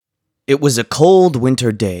It was a cold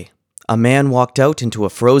winter day. A man walked out into a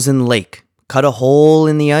frozen lake, cut a hole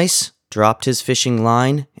in the ice, dropped his fishing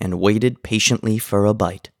line, and waited patiently for a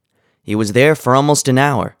bite. He was there for almost an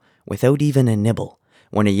hour, without even a nibble,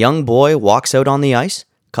 when a young boy walks out on the ice,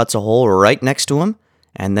 cuts a hole right next to him,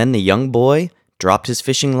 and then the young boy dropped his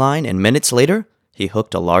fishing line, and minutes later, he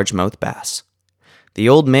hooked a largemouth bass. The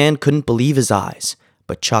old man couldn't believe his eyes,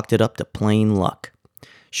 but chalked it up to plain luck.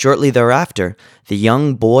 Shortly thereafter, the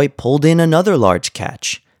young boy pulled in another large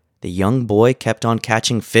catch. The young boy kept on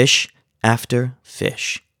catching fish after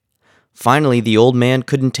fish. Finally, the old man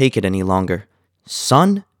couldn't take it any longer.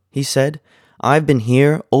 "Son," he said, "I've been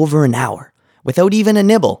here over an hour, without even a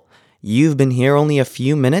nibble. You've been here only a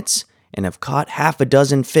few minutes, and have caught half a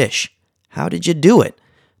dozen fish. How did you do it?"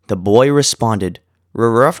 The boy responded,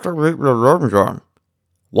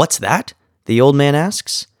 "What's that?" the old man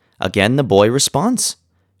asks. Again, the boy responds,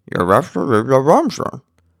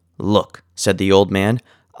 "Look," said the old man,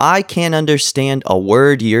 "I can't understand a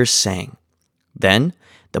word you're saying." Then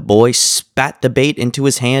the boy spat the bait into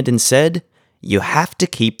his hand and said, "You have to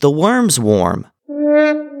keep the worms warm."